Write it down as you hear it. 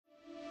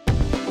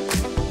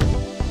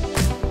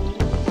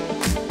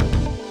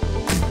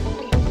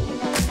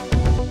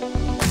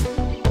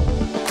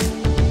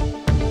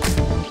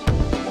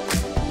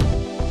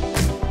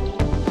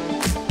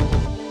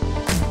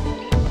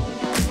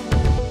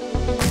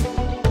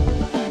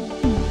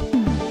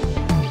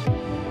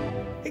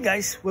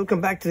Guys,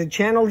 welcome back to the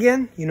channel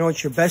again. You know,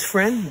 it's your best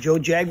friend, Joe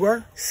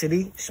Jaguar,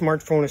 City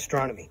Smartphone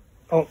Astronomy.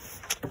 Oh,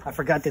 I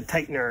forgot to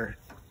tighten our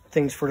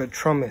things for the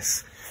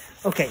trellis.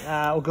 Okay,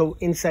 I'll go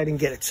inside and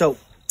get it. So,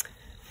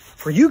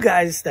 for you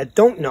guys that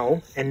don't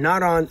know and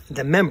not on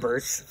the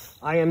members,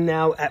 I am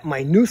now at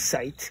my new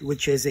site,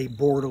 which is a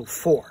Bortle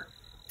 4.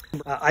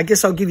 I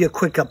guess I'll give you a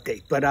quick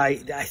update, but I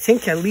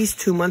think at least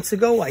 2 months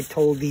ago, I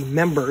told the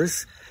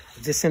members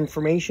this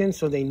information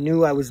so they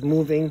knew I was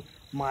moving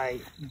my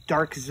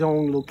dark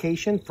zone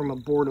location from a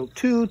Bortle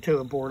 2 to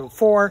a Bortle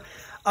 4.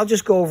 I'll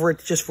just go over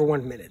it just for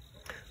 1 minute.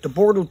 The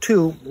Bortle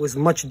 2 was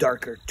much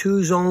darker,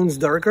 2 zones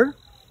darker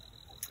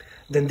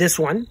than this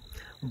one,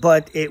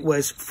 but it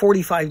was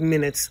 45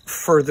 minutes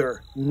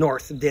further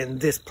north than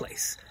this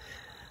place.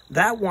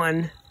 That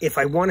one, if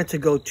I wanted to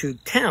go to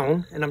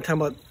town, and I'm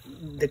talking about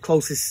the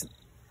closest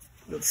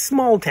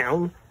small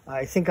town,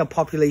 I think a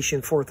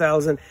population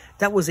 4,000,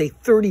 that was a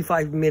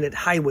 35-minute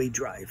highway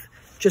drive,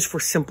 just for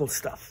simple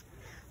stuff.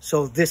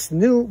 So this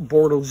new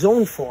Bortle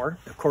Zone 4,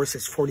 of course,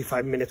 is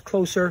 45 minutes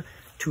closer,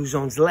 2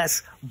 zones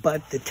less,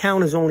 but the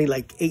town is only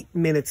like 8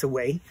 minutes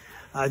away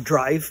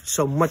drive,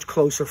 so much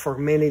closer for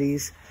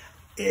amenities.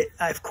 It,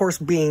 of course,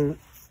 being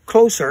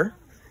closer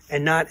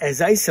and not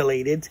as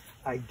isolated,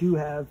 I do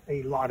have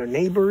a lot of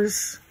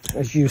neighbors.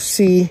 As you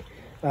see,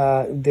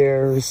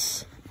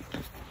 there's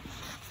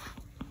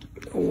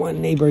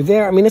one neighbor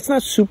there. I mean, it's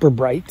not super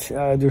bright.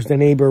 There's the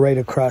neighbor right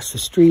across the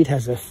street,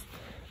 has a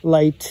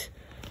light.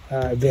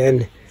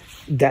 Then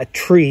that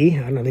tree,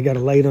 I know they got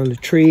a light on the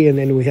tree, and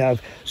then we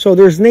have, so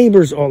there's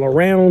neighbors all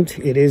around.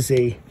 It is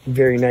a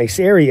very nice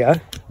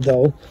area,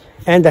 though,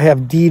 and I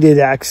have deeded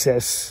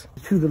access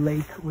to the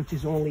lake, which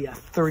is only a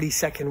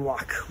 30-second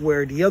walk,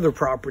 where the other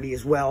property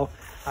as well,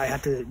 I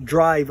had to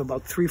drive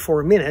about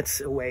 3-4 minutes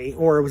away,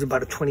 or it was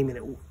about a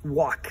 20-minute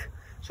walk.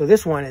 So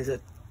this one is a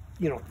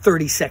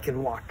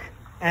 30-second walk,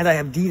 and I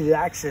have deeded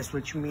access,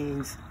 which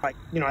means I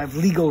have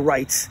legal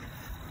rights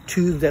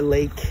to the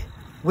lake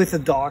with a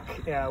dock,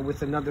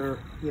 with another,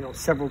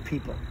 several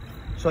people.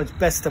 So it's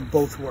best of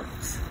both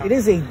worlds. It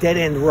is a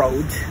dead-end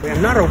road.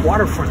 I'm not a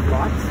waterfront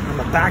lot.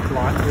 I'm a back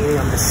lot, meaning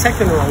I'm the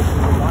second row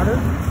from the water.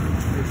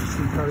 As you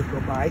see cars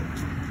go by.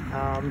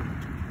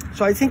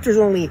 So I think there's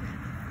only,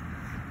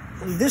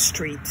 on this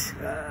street,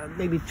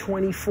 maybe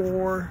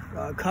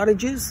 24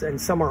 cottages,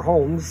 and some are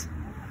homes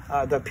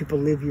that people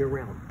live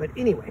year-round. But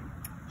anyway,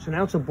 so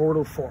now it's a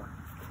Bortle 4.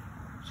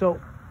 So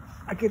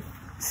I could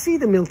see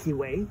the Milky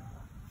Way.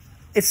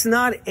 It's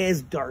not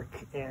as dark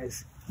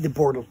as the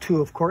Bortle 2,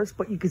 of course,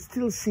 but you can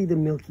still see the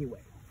Milky Way.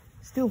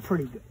 Still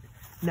pretty good.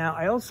 Now,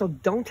 I also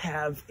don't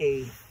have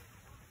a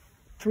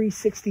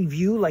 360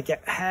 view like I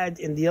had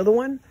in the other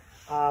one.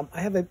 I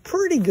have a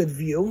pretty good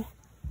view.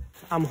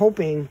 I'm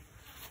hoping,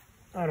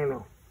 I don't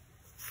know.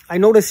 I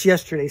noticed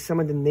yesterday some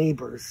of the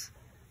neighbors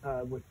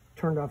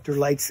turned off their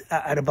lights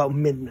at about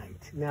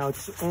midnight. Now,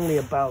 it's only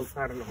about,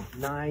 I don't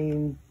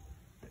know,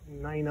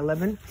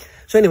 9:11.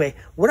 So anyway,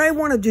 what I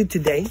want to do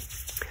today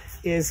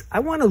is I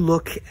want to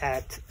look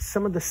at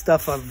some of the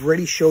stuff I've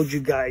already showed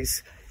you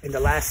guys in the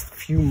last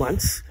few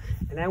months.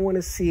 And I want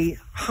to see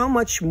how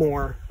much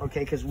more, okay,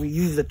 because we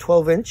use the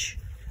 12-inch,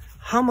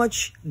 how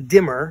much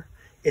dimmer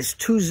is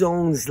 2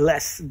 zones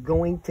less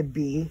going to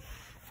be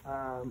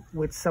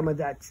with some of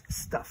that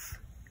stuff.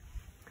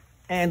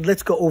 And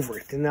let's go over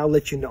it, and I'll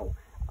let you know.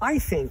 I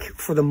think,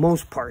 for the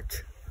most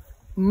part,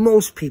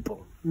 most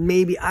people,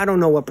 maybe, I don't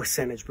know what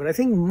percentage, but I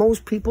think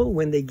most people,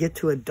 when they get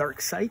to a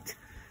dark site,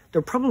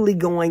 they're probably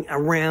going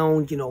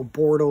around,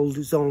 Bortle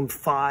Zone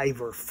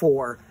 5 or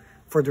 4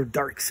 for their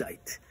dark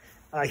site.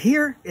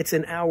 Here, it's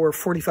an hour,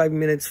 45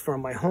 minutes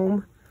from my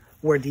home,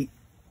 where the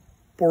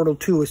Bortle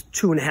 2 is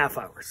 2.5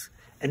 hours.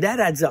 And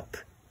that adds up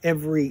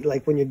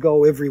like when you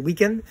go every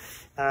weekend,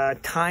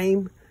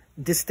 time,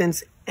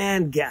 distance,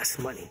 and gas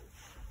money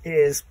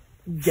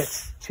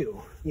gets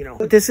to,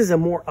 But this is a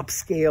more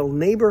upscale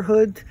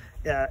neighborhood.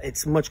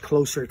 It's much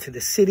closer to the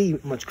city,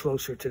 much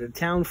closer to the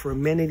town for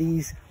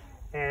amenities.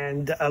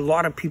 And a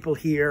lot of people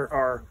here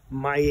are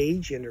my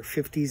age, in their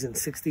 50s and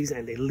 60s,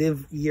 and they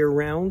live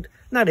year-round.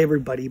 Not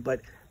everybody, but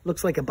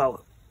looks like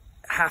about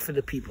half of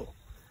the people.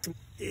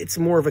 It's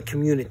more of a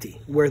community.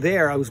 Where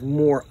there, I was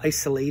more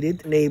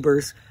isolated,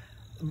 neighbors,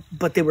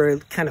 but they were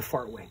kind of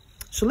far away.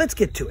 So let's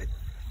get to it.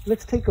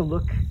 Let's take a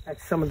look at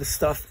some of the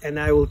stuff, and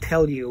I will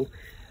tell you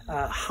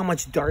how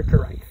much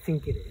darker I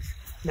think it is.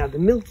 Now, the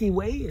Milky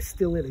Way is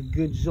still in a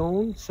good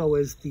zone, so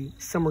is the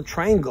Summer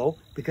Triangle,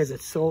 because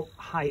it's so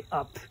high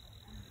up.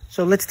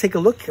 So let's take a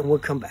look and we'll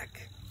come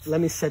back. Let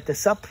me set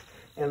this up,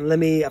 and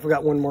I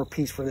forgot one more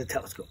piece for the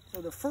telescope.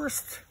 So the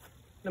first,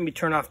 let me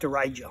turn off the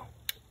ride gel.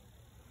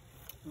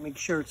 Make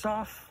sure it's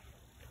off.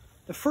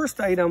 The first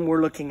item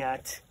we're looking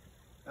at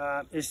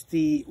is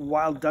the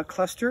wild duck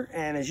cluster.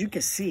 And as you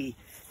can see,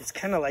 it's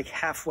kind of like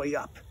halfway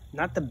up.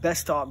 Not the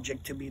best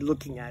object to be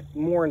looking at,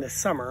 more in the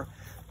summer,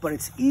 but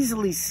it's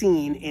easily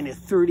seen in a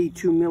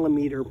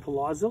 32mm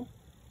palazzo.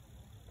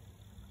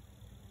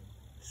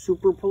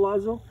 Super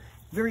palazzo.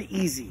 Very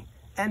easy.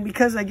 And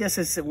because I guess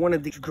it's one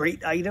of the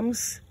great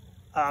items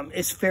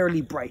is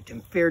fairly bright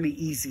and fairly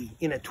easy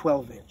in a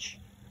 12-inch.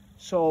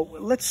 So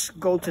let's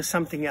go to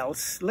something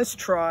else. Let's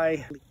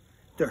try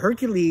the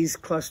Hercules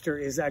cluster.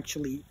 Is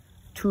actually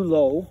too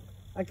low.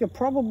 I could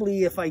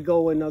probably, if I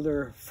go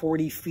another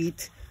 40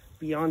 feet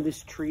beyond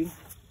this tree,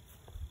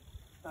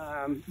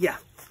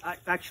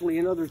 actually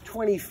another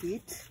 20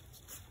 feet,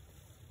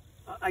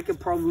 I could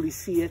probably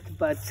see it,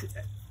 but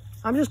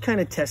I'm just kind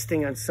of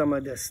testing on some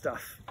of this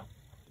stuff.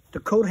 The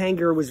coat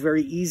hanger was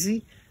very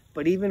easy,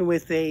 but even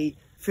with a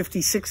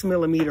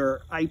 56mm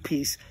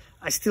eyepiece,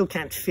 I still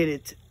can't fit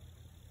it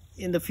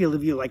in the field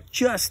of view, like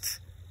just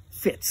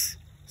fits.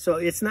 So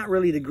it's not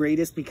really the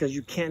greatest because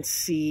you can't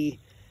see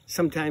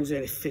sometimes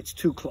that it fits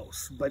too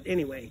close. But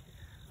anyway,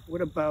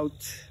 what about,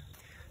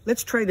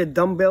 let's try the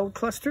dumbbell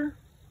cluster.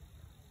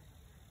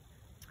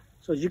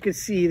 So as you can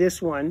see,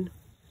 this one,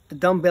 the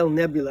dumbbell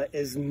nebula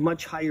is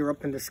much higher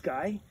up in the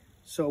sky.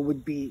 So it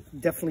would be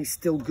definitely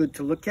still good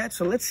to look at.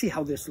 So let's see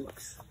how this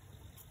looks.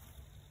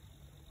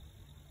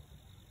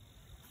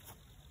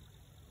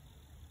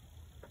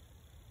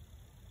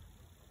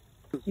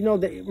 You know,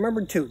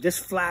 remember too, this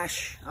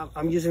flash,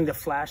 I'm using the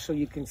flash so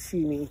you can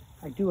see me.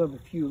 I do have a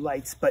few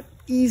lights, but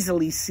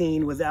easily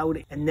seen without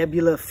a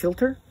nebula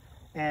filter.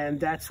 And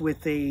that's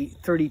with a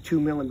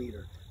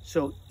 32mm.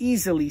 So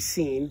easily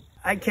seen.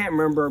 I can't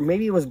remember,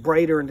 maybe it was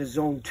brighter in the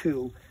zone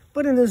 2,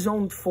 but in the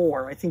zone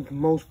 4, I think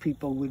most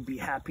people would be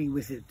happy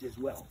with it as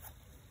well.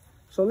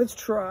 So let's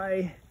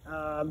try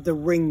the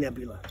Ring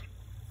Nebula.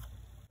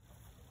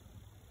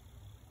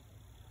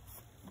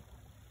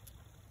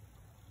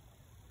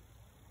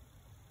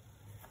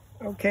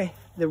 Okay,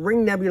 the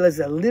Ring Nebula is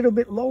a little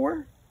bit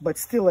lower, but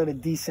still at a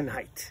decent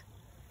height.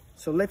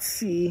 So let's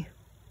see.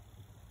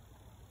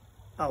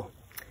 Oh,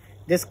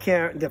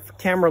 the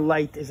camera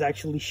light is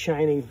actually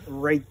shining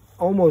right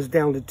almost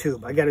down the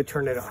tube. I got to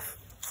turn it off.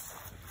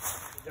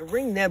 The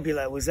Ring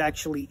Nebula was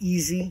actually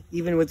easy,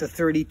 even with the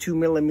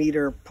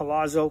 32mm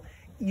Palazzo.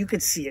 You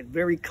could see it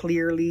very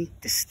clearly,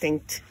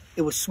 distinct.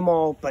 It was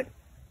small, but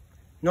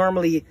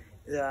normally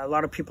a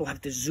lot of people have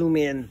to zoom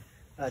in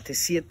to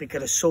see it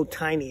because it's so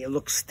tiny. It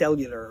looks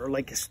stellar or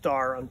like a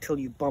star until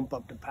you bump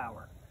up the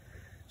power.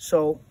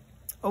 So,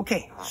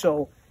 okay,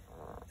 so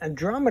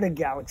Andromeda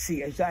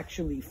Galaxy is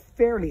actually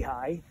fairly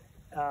high,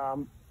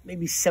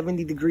 maybe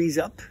 70 degrees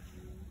up.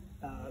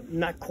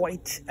 Not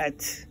quite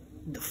at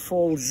the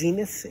full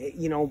zenith,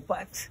 you know,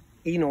 but,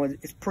 you know,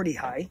 it's pretty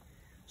high.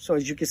 So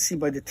as you can see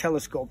by the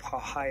telescope how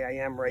high I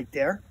am right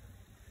there.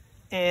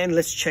 And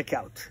let's check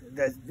out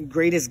the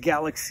greatest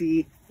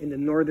galaxy in the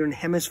northern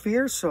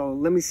hemisphere. So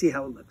let me see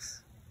how it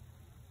looks.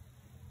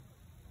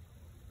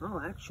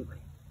 Oh, actually.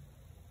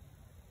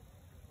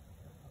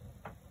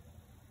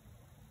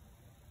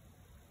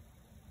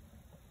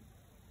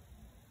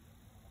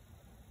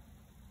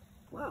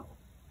 Wow.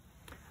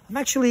 I'm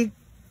actually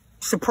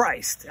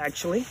surprised,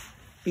 actually,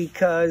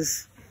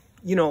 because,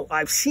 you know,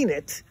 I've seen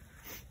it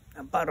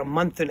about a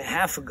month and a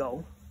half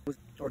ago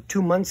or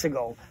 2 months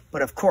ago,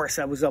 but of course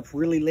I was up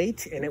really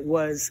late and it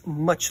was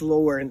much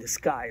lower in the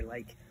sky,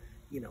 like,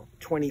 you know,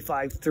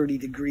 25, 30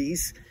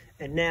 degrees,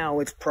 and now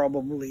it's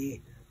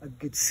probably a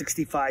good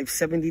 65,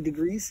 70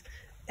 degrees,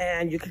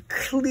 and you can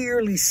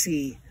clearly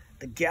see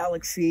the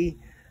galaxy.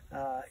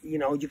 You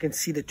know, you can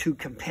see the two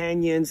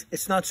companions.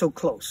 It's not so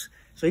close.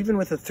 So even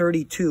with a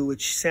 32,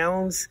 which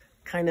sounds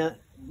kind of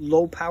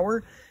low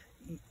power,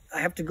 I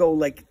have to go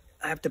like,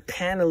 I have to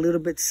pan a little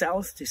bit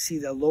south to see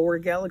the lower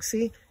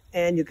galaxy,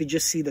 and you could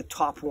just see the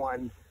top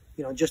one,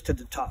 you know, just to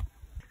the top.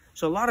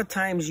 So a lot of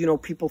times, you know,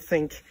 people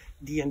think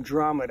the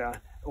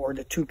Andromeda or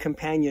the two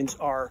companions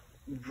are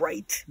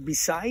right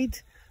beside,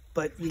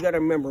 but you got to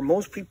remember,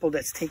 most people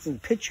that's taking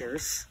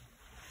pictures,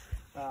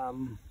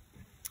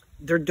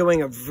 they're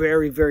doing a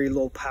very, very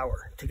low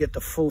power to get the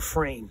full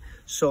frame.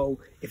 So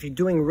if you're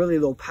doing really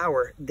low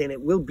power, then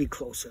it will be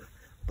closer.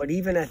 But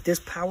even at this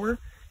power,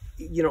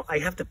 you know, I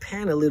have to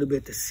pan a little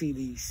bit to see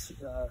these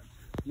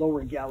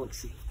lower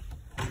galaxy.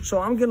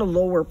 So I'm going to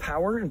lower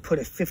power and put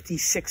a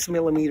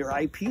 56mm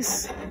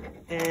eyepiece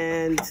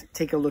and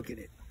take a look at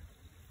it.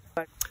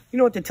 But, you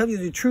know what, to tell you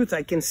the truth,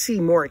 I can see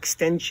more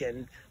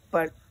extension,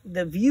 but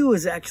the view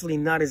is actually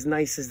not as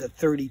nice as the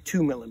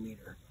 32mm.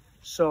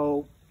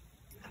 So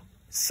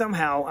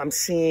somehow I'm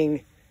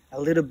seeing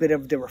a little bit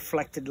of the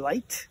reflected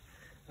light.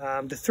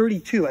 The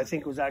 32 I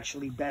think was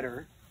actually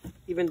better,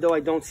 even though I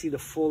don't see the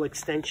full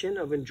extension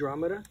of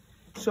Andromeda.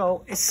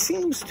 So it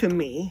seems to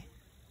me,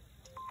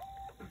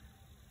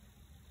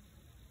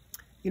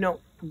 you know,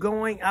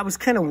 I was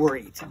kind of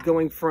worried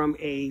going from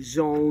a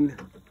zone,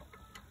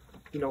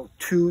 you know,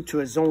 2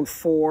 to a zone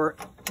 4.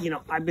 You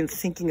know, I've been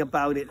thinking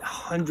about it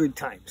 100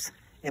 times.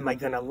 Am I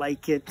going to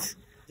like it? Is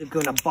it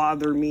going to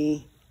bother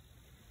me?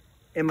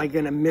 Am I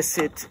going to miss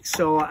it?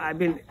 So I've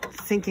been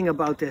thinking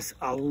about this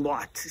a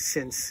lot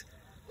since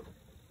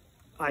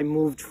I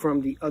moved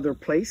from the other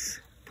place.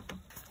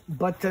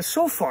 But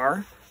so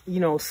far, you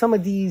know, some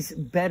of these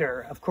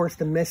better. Of course,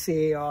 the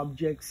Messier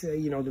objects,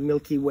 you know, the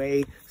Milky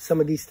Way, some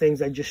of these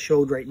things I just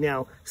showed right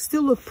now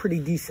still look pretty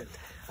decent.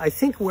 I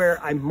think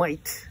where I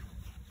might,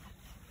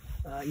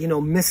 you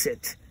know, miss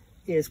it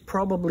is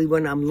probably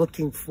when I'm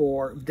looking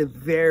for the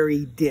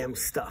very dim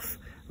stuff.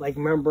 Like,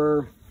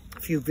 remember a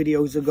few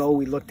videos ago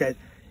we looked at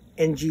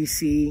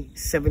NGC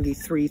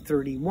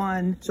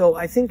 7331. So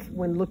I think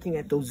when looking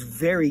at those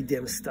very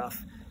dim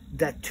stuff,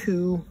 that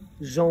 2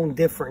 zone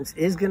difference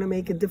is going to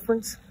make a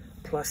difference.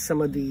 Plus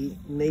some of the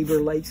neighbor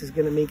lights is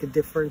going to make a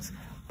difference.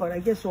 But I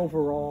guess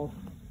overall,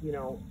 you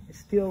know, it's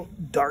still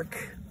dark.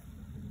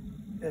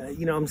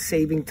 You know, I'm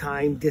saving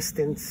time,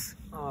 distance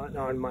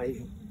on my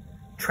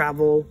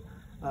travel.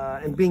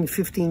 And being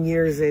 15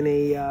 years in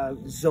a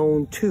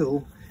zone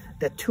 2,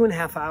 that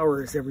 2.5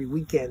 hours every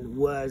weekend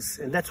was,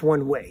 and that's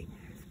one way,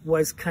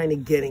 was kind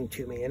of getting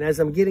to me. And as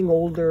I'm getting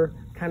older,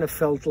 kind of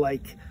felt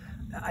like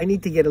I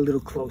need to get a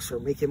little closer,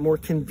 make it more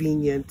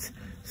convenient.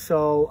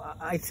 So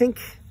I think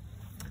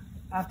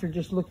after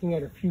just looking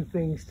at a few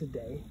things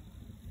today,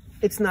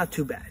 it's not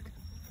too bad.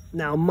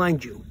 Now,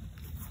 mind you,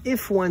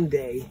 if one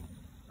day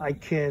I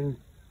can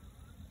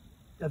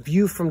a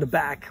view from the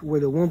back where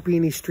there won't be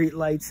any street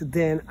lights,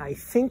 then I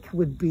think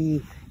would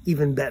be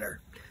even better.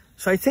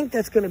 So I think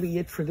that's going to be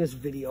it for this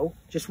video.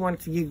 Just wanted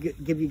to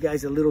give you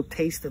guys a little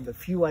taste of a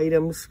few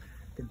items,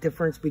 the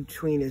difference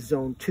between a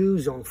zone 2,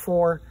 zone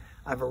 4.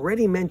 I've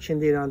already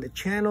mentioned it on the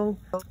channel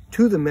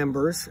to the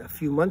members a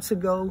few months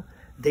ago.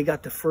 They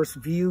got the first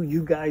view.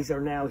 You guys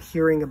are now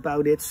hearing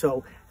about it.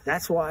 So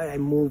that's why I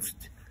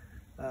moved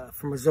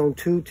from a zone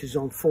 2 to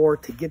zone 4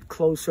 to get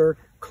closer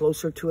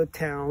to a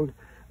town,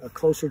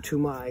 closer to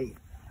my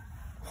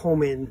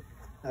home in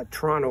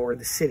Toronto or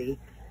the city.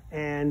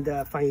 And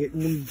if I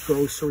need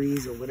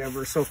groceries or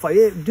whatever. So if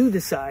I do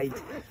decide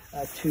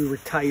to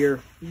retire,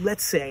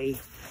 let's say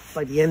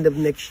by the end of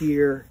next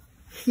year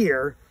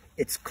here,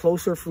 it's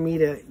closer for me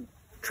to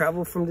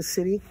travel from the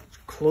city,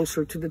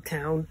 closer to the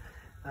town.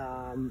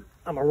 I'm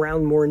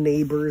around more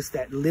neighbors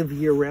that live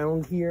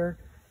year-round here.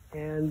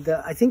 And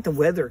I think the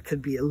weather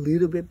could be a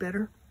little bit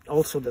better.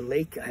 Also the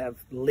lake, I have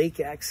lake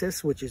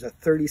access, which is a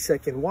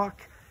 30-second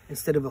walk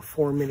instead of a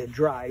 4-minute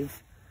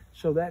drive.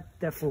 So that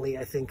definitely,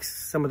 I think,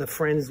 some of the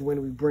friends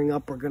when we bring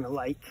up are going to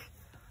like.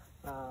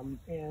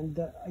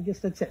 I guess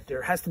that's it.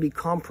 There has to be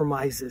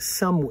compromises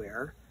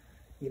somewhere,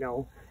 you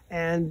know.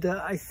 And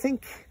I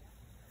think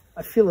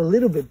I feel a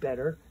little bit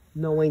better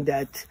knowing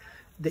that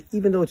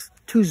even though it's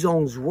 2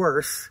 zones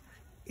worse,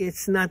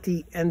 it's not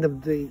the end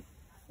of the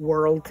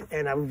world.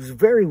 And I was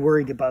very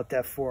worried about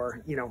that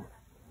for, you know,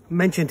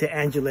 mentioned to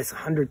Angeles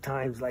 100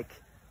 times, like,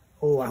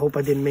 oh, I hope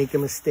I didn't make a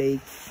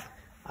mistake.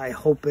 I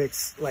hope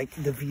it's like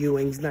the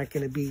viewing's not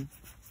going to be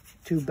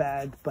too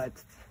bad, but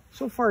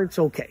so far it's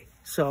okay.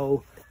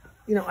 So,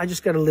 you know, I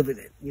just got to live with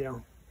it, you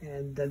know,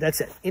 and that's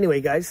it. Anyway,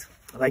 guys,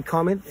 like,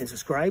 comment, and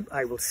subscribe.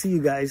 I will see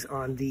you guys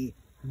on the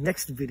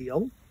next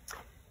video.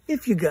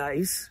 If you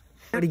guys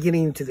are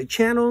getting into the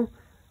channel,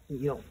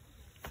 you know,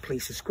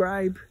 please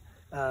subscribe.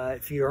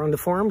 If you're on the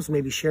forums,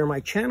 maybe share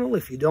my channel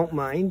if you don't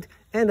mind.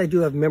 And I do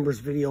have members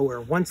video where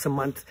once a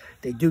month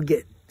they do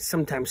get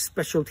sometimes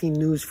specialty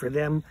news for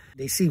them.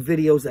 They see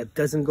videos that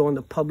doesn't go in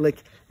the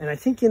public. And I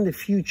think in the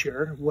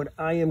future, what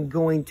I am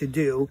going to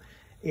do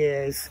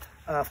is,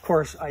 of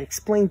course, I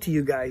explain to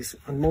you guys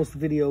on most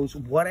videos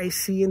what I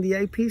see in the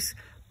eyepiece,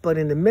 but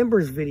in the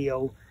members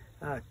video,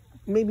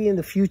 maybe in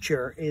the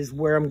future is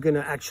where I'm going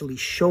to actually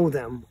show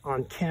them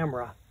on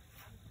camera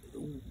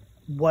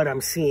what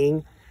I'm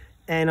seeing.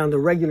 And on the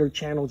regular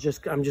channel,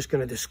 I'm just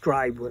going to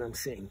describe what I'm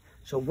seeing.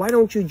 So why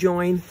don't you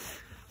join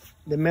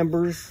the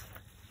members?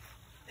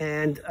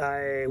 And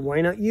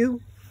why not you?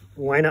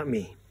 Why not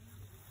me?